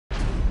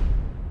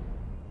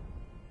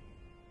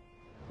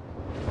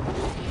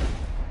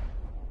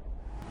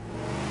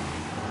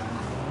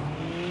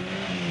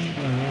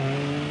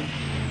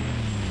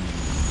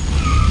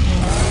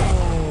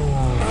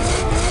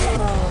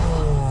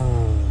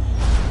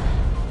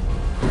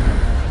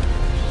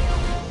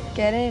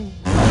Get in.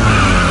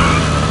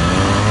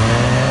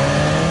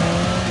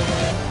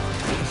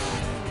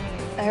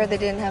 I heard they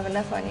didn't have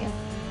enough on you.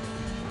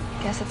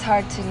 Guess it's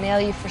hard to nail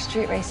you for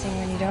street racing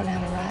when you don't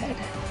have a ride.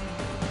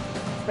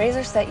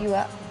 Razor set you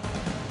up.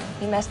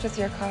 He messed with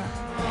your car.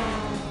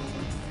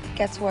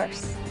 Gets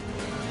worse.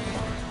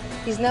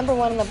 He's #1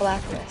 on the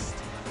blacklist,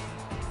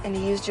 and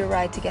he used your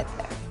ride to get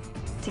there.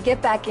 To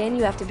get back in,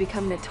 you have to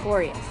become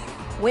notorious,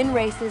 win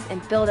races,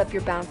 and build up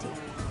your bounty.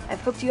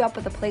 I've hooked you up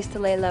with a place to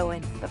lay low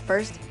in, but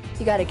first,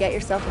 you gotta get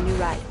yourself a new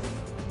ride.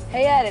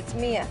 Hey Ed, it's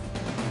Mia.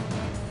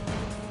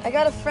 I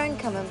got a friend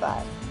coming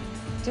by.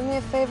 Do me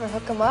a favor,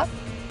 hook him up?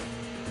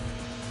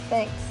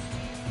 Thanks.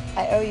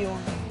 I owe you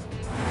one.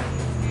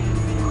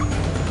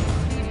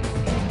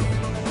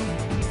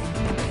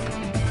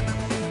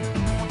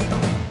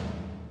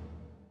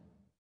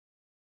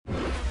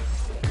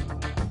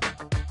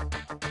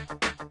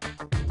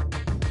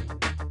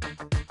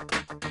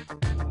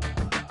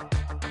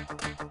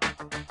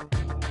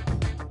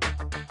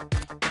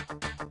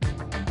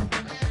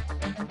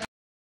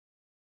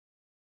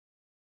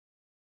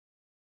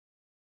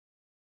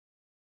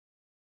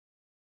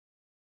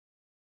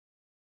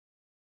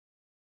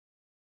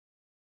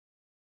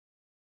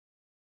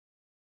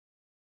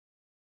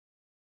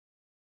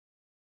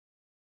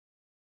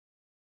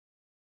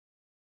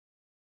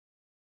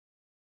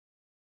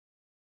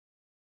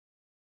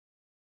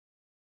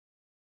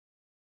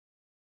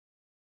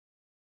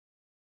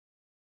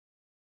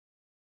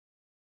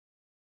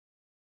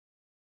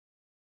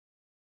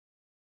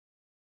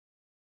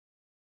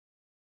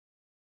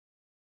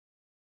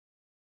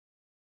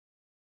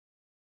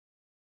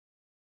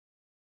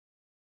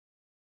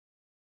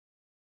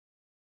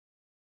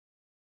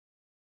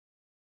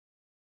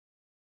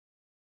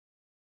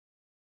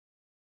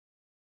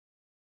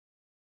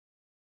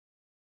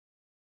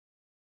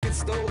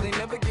 Stole, they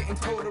never getting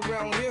cold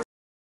around here.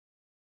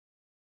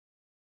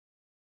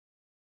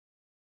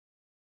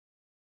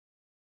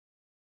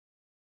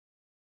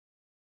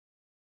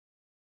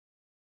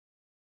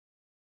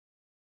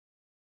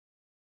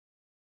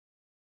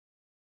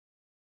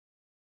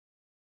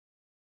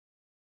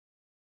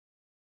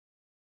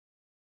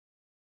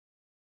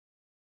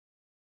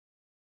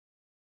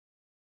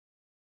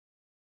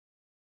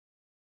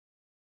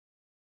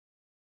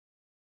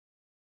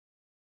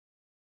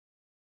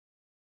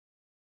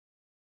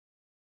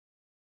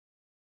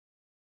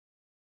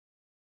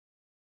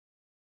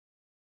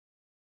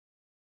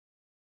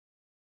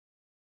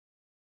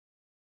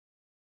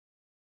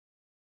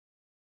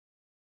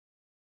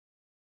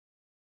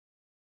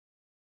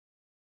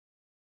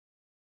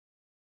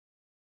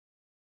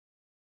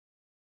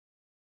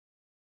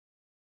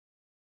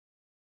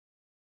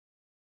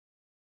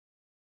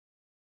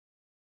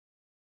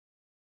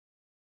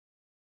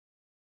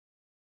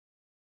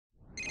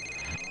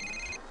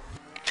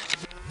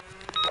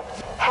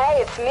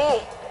 Hey, it's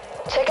me.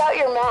 Check out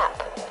your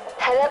map.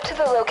 Head up to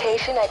the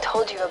location I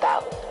told you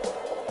about.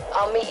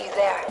 I'll meet you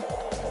there.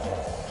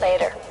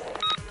 Later.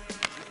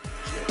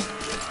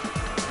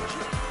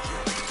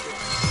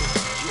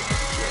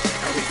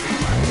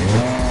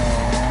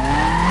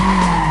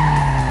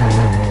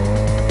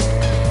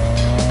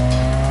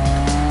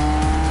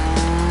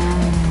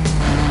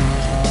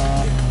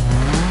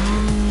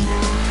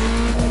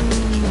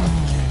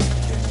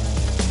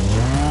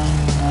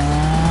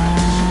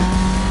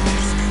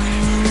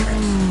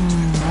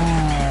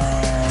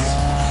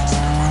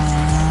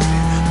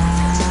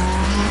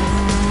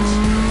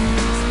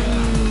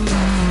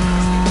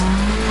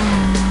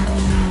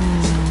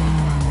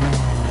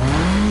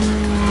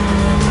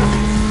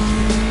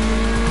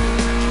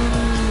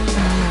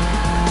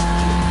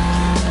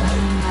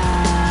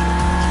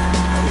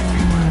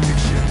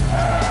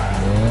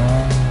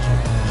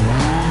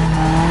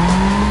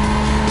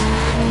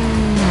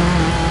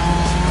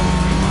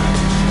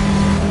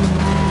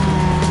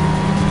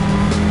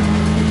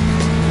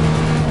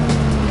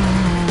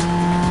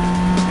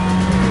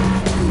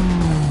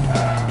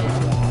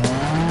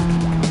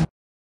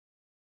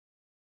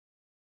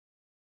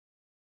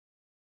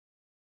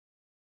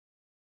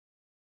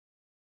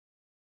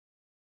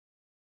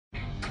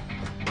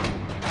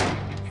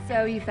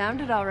 So you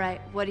found it all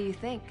right. What do you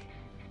think?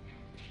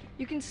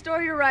 You can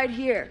store your ride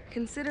here.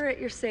 Consider it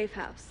your safe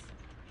house.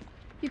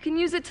 You can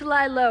use it to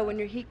lie low when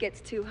your heat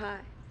gets too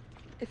high.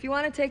 If you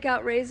want to take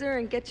out Razor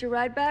and get your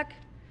ride back,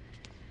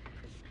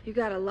 you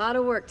got a lot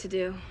of work to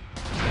do.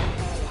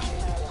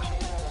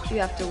 You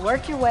have to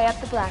work your way up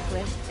the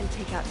blacklist and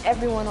take out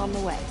everyone on the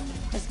way.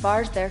 As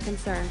far as they're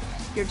concerned,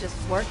 you're just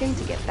working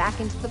to get back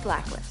into the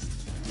blacklist.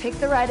 Pick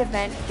the right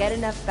event, get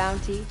enough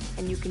bounty,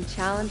 and you can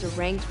challenge a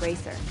ranked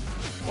racer.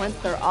 Once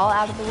they're all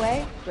out of the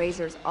way,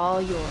 Razor's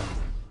all yours.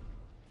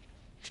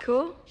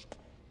 Cool?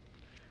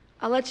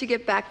 I'll let you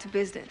get back to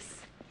business.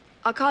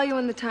 I'll call you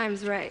when the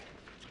time's right.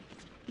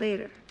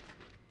 Later.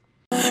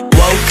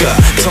 Woke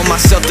up, told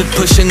myself to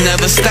push and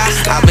never stop.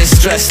 I've been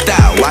stressed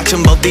out,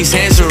 watching both these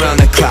hands around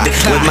the clock.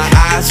 With my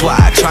eyes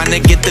wide, trying to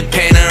get the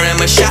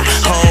panorama shot.